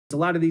A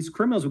lot of these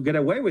criminals would get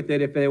away with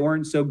it if they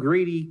weren't so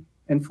greedy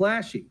and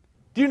flashy.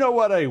 Do you know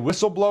what a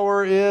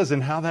whistleblower is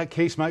and how that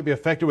case might be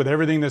affected with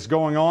everything that's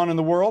going on in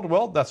the world?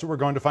 Well, that's what we're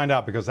going to find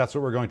out, because that's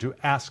what we're going to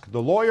ask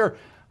the lawyer.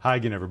 Hi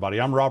again, everybody.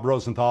 I'm Rob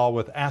Rosenthal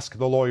with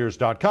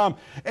AskTheLawyers.com,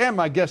 and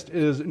my guest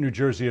is New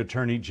Jersey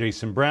attorney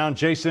Jason Brown.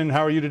 Jason,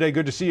 how are you today?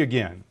 Good to see you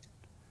again.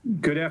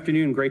 Good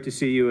afternoon. Great to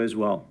see you as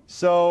well.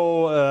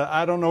 So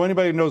I don't know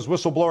anybody who knows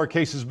whistleblower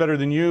cases better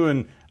than you,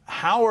 and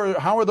how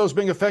are those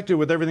being affected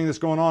with everything that's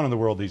going on in the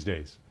world these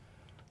days?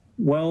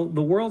 Well,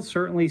 the world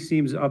certainly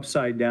seems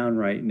upside down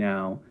right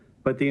now,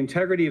 but the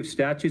integrity of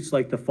statutes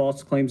like the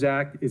False Claims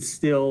Act is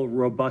still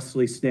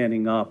robustly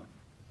standing up.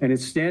 And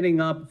it's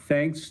standing up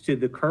thanks to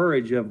the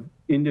courage of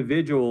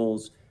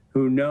individuals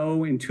who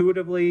know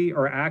intuitively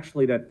or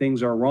actually that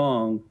things are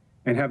wrong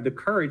and have the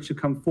courage to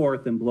come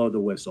forth and blow the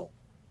whistle.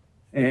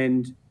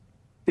 And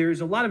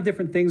there's a lot of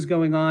different things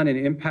going on and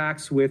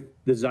impacts with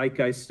the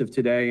zeitgeist of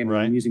today. And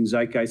I'm using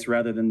zeitgeist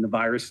rather than the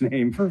virus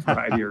name for a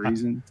variety of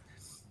reasons.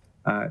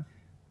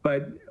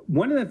 But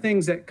one of the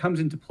things that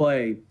comes into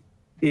play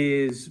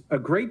is a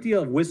great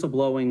deal of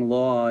whistleblowing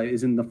law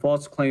is in the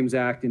False Claims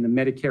Act in the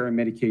Medicare and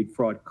Medicaid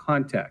fraud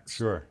context.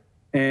 Sure.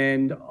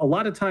 And a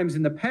lot of times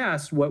in the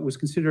past, what was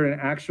considered an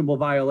actionable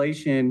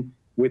violation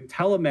with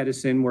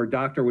telemedicine, where a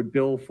doctor would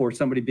bill for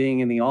somebody being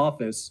in the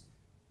office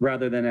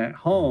rather than at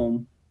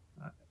home,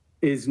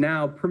 is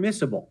now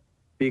permissible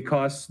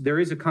because there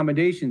is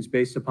accommodations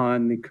based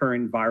upon the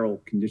current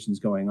viral conditions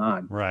going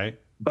on. Right.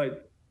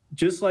 But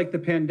just like the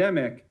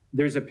pandemic,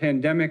 there's a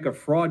pandemic of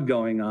fraud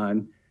going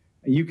on.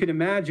 You can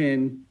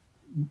imagine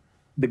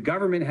the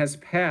government has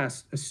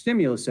passed a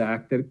stimulus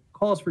act that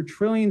calls for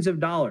trillions of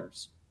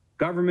dollars,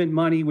 government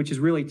money, which is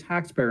really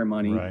taxpayer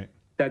money,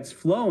 that's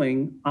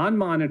flowing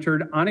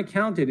unmonitored,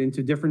 unaccounted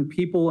into different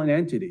people and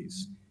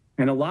entities.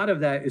 And a lot of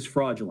that is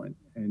fraudulent.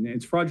 And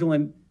it's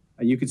fraudulent.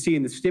 You can see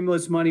in the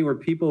stimulus money where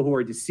people who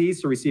are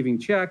deceased are receiving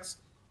checks,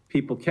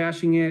 people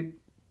cashing it.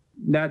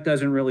 That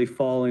doesn't really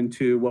fall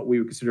into what we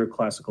would consider a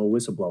classical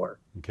whistleblower.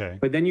 Okay.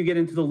 But then you get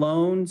into the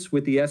loans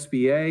with the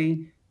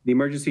SBA, the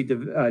emergency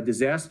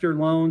disaster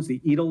loans, the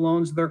EDL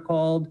loans they're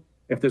called.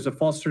 If there's a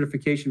false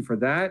certification for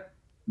that,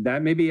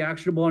 that may be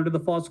actionable under the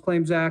False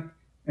Claims Act,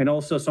 and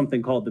also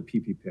something called the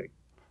PPP.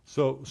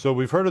 So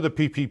we've heard of the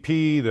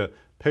PPP, the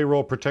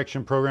Payroll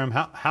Protection Program.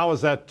 How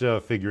does that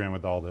figure in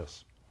with all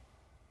this?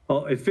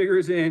 Well, it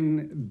figures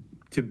in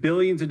to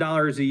billions of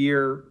dollars a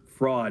year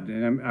fraud,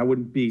 and I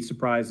wouldn't be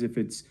surprised if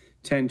it's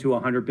 $10 to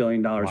 $100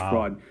 billion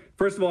fraud.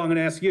 First of all, I'm going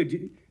to ask you,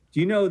 do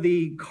you know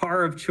the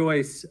car of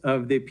choice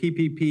of the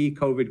PPP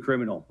COVID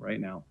criminal right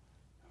now?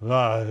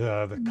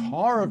 The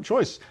car of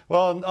choice.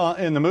 Well,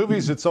 in the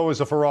movies, it's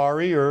always a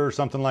Ferrari or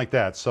something like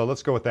that. So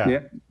let's go with that.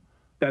 Yeah,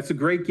 that's a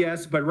great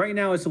guess. But right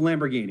now, it's a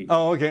Lamborghini.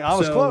 Oh, okay. I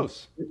was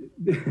close.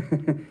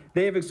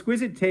 They have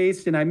exquisite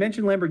taste. And I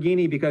mentioned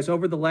Lamborghini because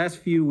over the last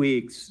few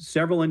weeks,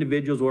 several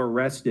individuals were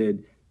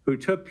arrested who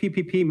took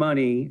PPP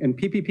money, and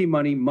PPP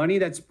money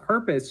that's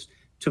purposed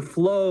to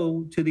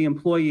flow to the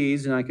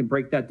employees. And I can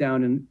break that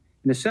down in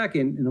a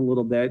second, in a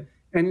little bit.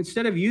 And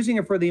instead of using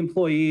it for the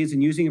employees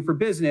and using it for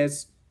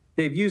business,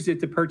 they've used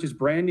it to purchase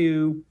brand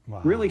new,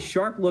 really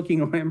sharp-looking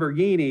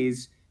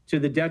Lamborghinis to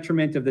the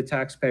detriment of the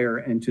taxpayer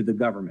and to the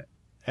government.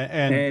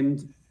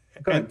 And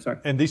go ahead, sorry.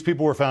 And these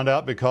people were found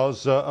out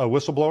because a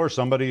whistleblower,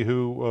 somebody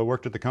who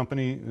worked at the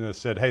company,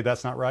 said, hey,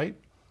 that's not right?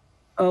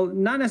 Oh,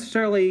 not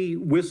necessarily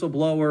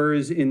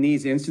whistleblowers in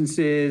these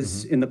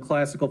instances in the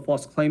classical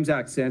False Claims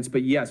Act sense,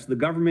 but yes, the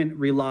government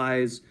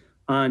relies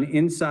on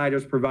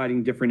insiders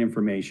providing different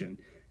information.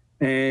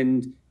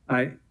 And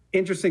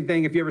interesting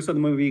thing, if you ever saw the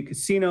movie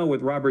Casino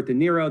with Robert De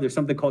Niro, there's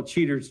something called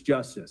cheater's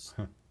justice.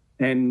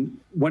 And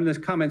one of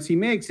the comments he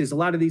makes is a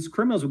lot of these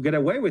criminals would get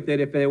away with it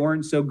if they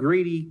weren't so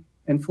greedy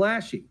and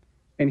flashy.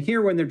 And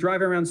here, when they're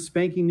driving around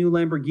spanking new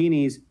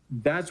Lamborghinis,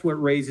 that's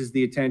what raises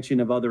the attention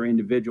of other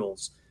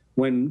individuals.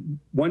 When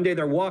one day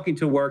they're walking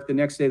to work, the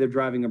next day they're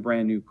driving a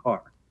brand new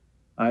car.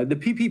 The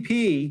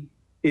PPP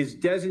is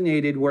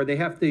designated where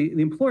the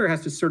employer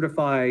has to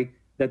certify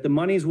that the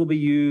monies will be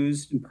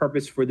used and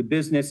purposed for the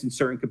business in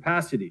certain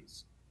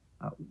capacities.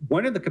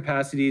 One of the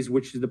capacities,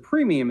 which the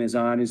premium is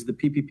on, is the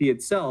PPP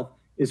itself,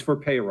 is for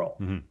payroll.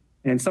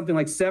 And something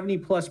like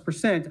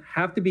 70+%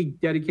 have to be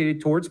dedicated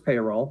towards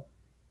payroll,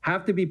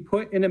 have to be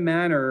put in a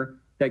manner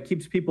that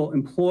keeps people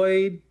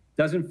employed,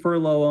 doesn't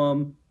furlough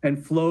them,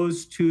 and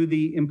flows to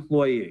the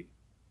employee.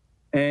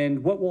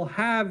 And what we'll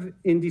have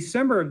in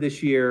December of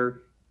this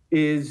year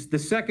is the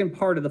second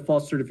part of the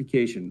false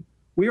certification.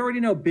 We already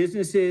know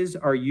businesses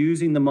are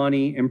using the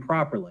money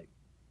improperly.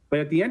 But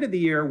at the end of the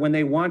year, when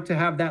they want to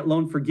have that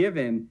loan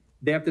forgiven,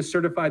 they have to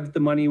certify that the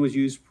money was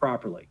used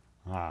properly.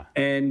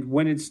 And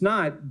when it's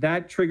not,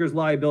 that triggers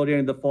liability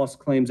under the False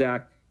Claims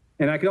Act.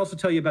 And I can also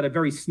tell you about a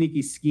very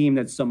sneaky scheme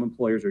that some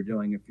employers are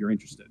doing if you're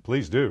interested.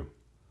 Please do.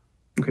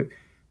 Okay.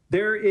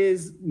 There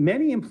is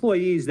many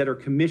employees that are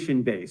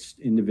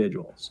commission-based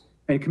individuals.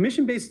 And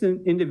commission-based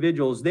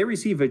individuals, they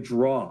receive a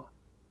draw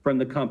from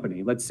the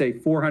company, let's say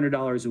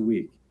 $400 a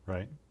week.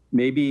 Right.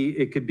 Maybe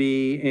it could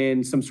be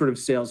in some sort of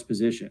sales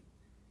position.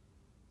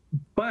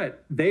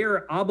 but they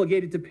are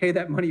obligated to pay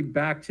that money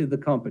back to the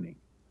company.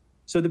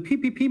 So the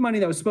PPP money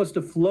that was supposed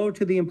to flow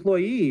to the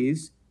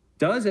employees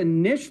does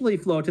initially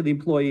flow to the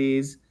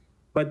employees,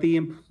 but the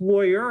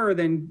employer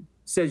then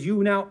says,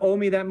 you now owe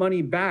me that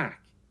money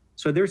back.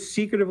 So they're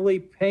secretively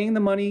paying the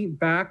money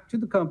back to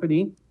the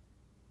company.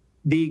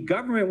 The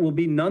government will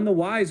be none the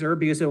wiser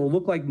because it will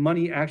look like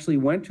money actually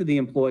went to the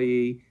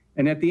employee.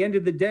 And at the end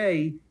of the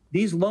day,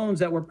 these loans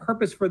that were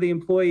purposed for the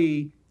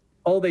employee,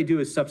 all they do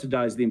is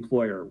subsidize the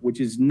employer, which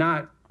is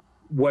not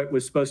what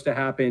was supposed to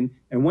happen.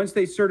 And once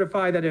they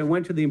certify that it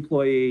went to the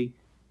employee,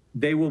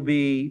 they will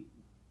be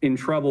in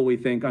trouble, we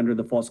think, under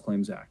the False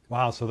Claims Act.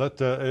 Wow, so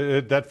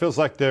that feels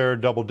like they're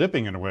double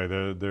dipping in a way.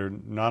 They're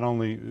not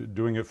only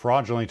doing it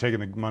fraudulently, taking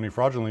the money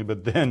fraudulently,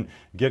 but then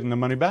getting the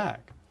money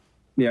back.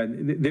 Yeah,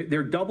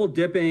 they're double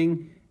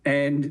dipping,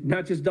 and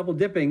not just double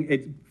dipping,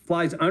 it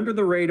flies under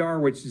the radar,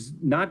 which is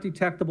not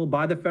detectable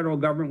by the federal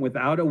government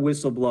without a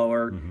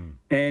whistleblower.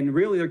 And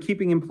really, they're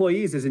keeping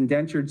employees as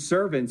indentured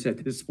servants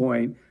at this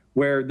point,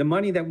 where the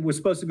money that was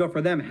supposed to go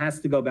for them has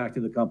to go back to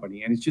the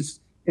company. And it's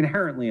just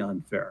inherently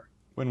unfair.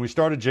 When we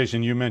started,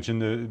 Jason, you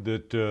mentioned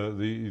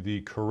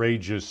the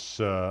courageous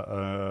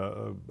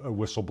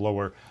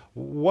whistleblower.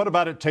 What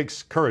about it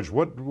takes courage?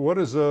 What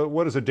is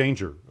a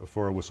danger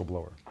for a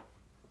whistleblower?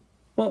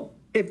 Well,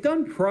 if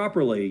done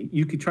properly,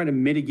 you could try to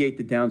mitigate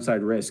the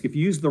downside risk. If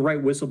you use the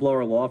right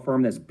whistleblower law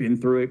firm that's been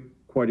through it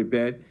quite a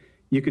bit,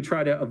 you could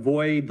try to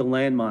avoid the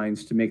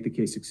landmines to make the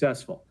case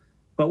successful.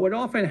 But what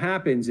often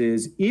happens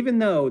is, even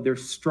though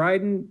there's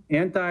strident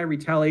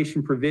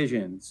anti-retaliation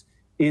provisions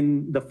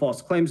in the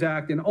False Claims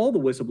Act and all the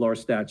whistleblower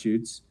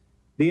statutes,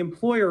 the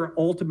employer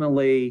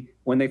ultimately,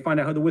 when they find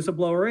out who the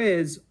whistleblower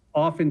is,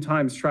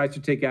 oftentimes tries to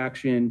take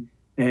action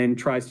and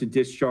tries to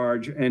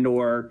discharge and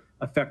or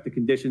affect the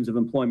conditions of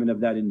employment of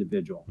that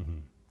individual.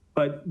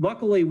 But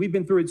luckily, we've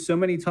been through it so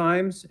many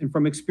times, and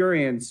from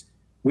experience,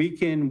 we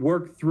can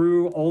work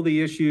through all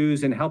the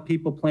issues and help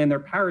people plan their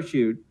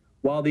parachute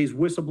while these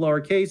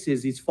whistleblower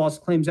cases, these False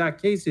Claims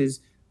Act cases,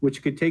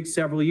 which could take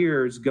several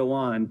years, go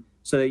on,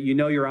 so that you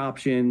know your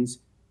options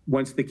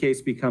once the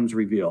case becomes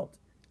revealed.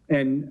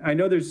 And I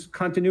know there's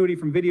continuity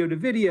from video to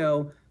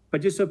video,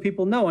 but just so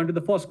people know, under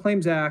the False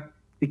Claims Act,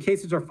 the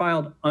cases are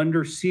filed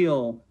under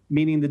seal,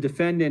 meaning the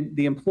defendant,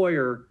 the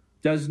employer,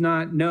 does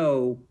not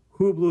know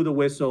who blew the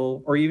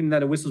whistle or even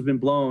that a whistle's been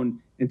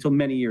blown until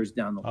many years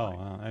down the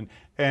line.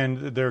 And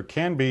there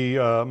can be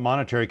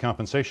monetary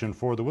compensation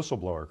for the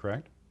whistleblower,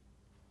 correct?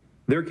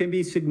 There can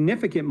be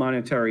significant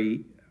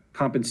monetary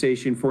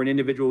compensation for an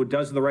individual who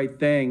does the right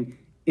thing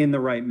in the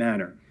right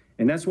manner.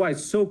 And that's why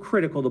it's so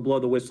critical to blow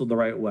the whistle the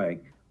right way.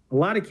 A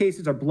lot of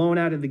cases are blown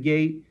out of the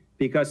gate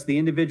because the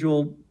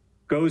individual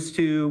goes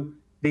to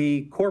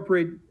the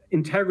corporate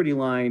integrity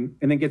line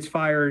and then gets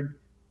fired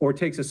or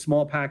takes a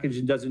small package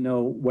and doesn't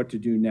know what to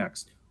do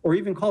next. Or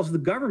even calls the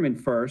government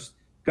first.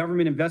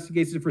 Government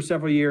investigates it for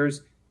several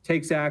years,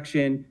 takes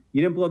action.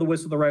 You didn't blow the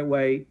whistle the right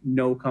way,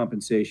 no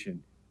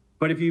compensation.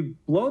 But if you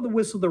blow the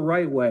whistle the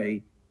right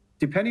way,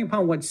 depending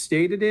upon what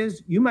state it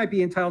is, you might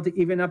be entitled to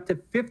even up to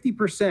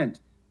 50%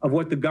 of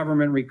what the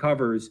government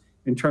recovers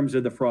in terms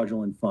of the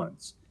fraudulent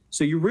funds.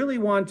 So you really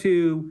want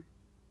to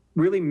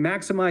really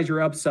maximize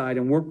your upside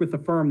and work with a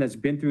firm that's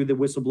been through the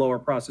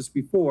whistleblower process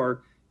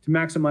before to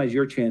maximize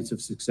your chance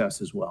of success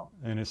as well.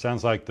 And it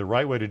sounds like the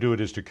right way to do it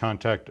is to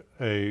contact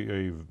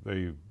a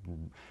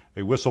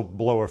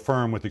whistleblower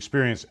firm with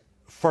experience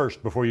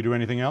first before you do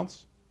anything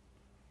else?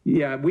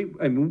 Yeah,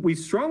 we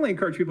strongly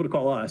encourage people to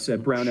call us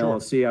at Brown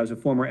LLC. I was a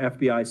former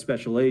FBI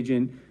special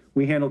agent.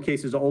 We handle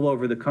cases all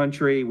over the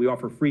country. We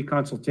offer free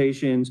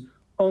consultations,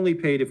 only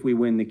paid if we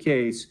win the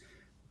case.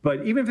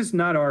 But even if it's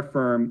not our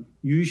firm,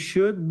 you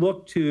should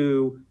look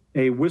to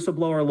a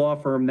whistleblower law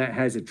firm that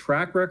has a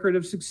track record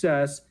of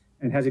success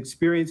and has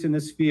experience in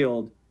this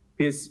field,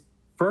 because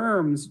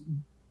firms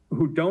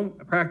who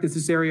don't practice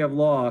this area of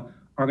law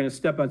are going to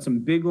step on some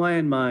big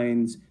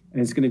landmines,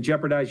 and it's going to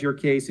jeopardize your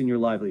case and your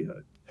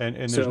livelihood.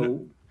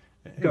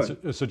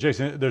 So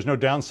Jason, there's no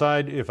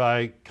downside if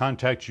I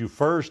contact you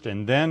first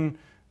and then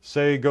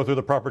say go through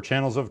the proper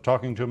channels of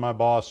talking to my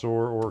boss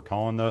or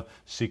calling the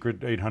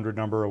secret 800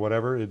 number or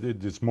whatever.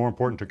 It's more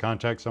important to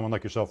contact someone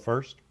like yourself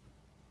first?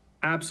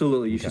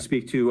 Absolutely. You should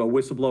speak to a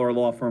whistleblower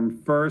law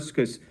firm first,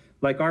 because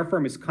like our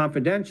firm, is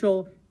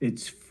confidential,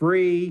 it's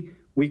free.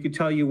 We could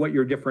tell you what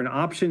your different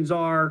options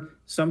are.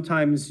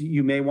 Sometimes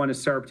you may want to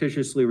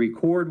surreptitiously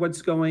record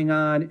what's going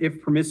on,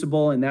 if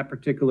permissible in that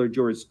particular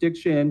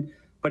jurisdiction.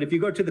 But if you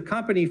go to the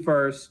company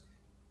first,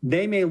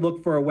 they may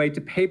look for a way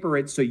to paper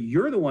it so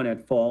you're the one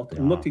at fault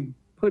and look to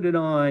put it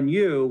on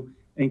you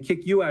and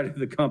kick you out of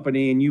the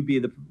company and you be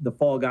the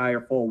fall guy or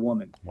fall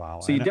woman. Wow.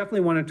 So you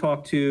definitely want to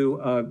talk to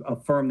a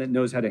firm that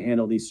knows how to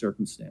handle these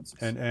circumstances.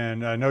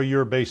 And I know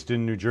you're based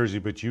in New Jersey,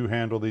 but you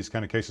handle these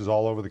kind of cases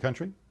all over the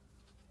country?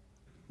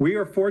 We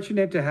are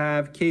fortunate to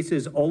have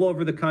cases all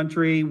over the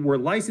country. We're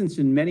licensed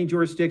in many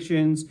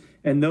jurisdictions,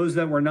 and those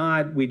that we're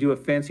not, we do a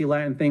fancy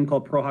Latin thing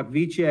called pro hoc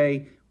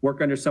vice,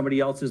 work under somebody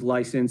else's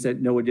license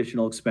at no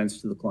additional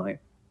expense to the client.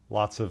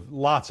 Lots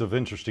of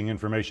interesting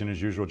information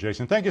as usual,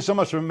 Jason. Thank you so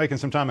much for making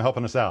some time and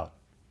helping us out.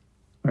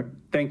 All right,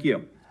 thank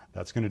you.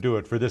 That's going to do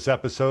it for this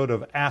episode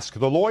of Ask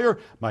the Lawyer.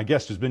 My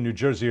guest has been New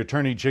Jersey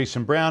attorney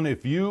Jason Brown.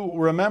 If you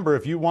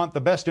want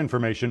the best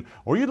information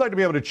or you'd like to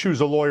be able to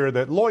choose a lawyer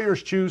that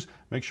lawyers choose,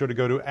 make sure to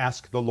go to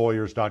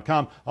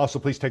askthelawyer.com. Also,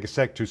 please take a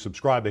sec to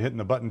subscribe by hitting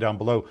the button down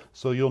below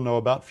so you'll know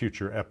about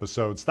future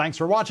episodes. Thanks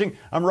for watching.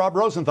 I'm Rob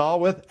Rosenthal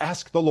with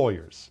Ask the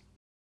Lawyers.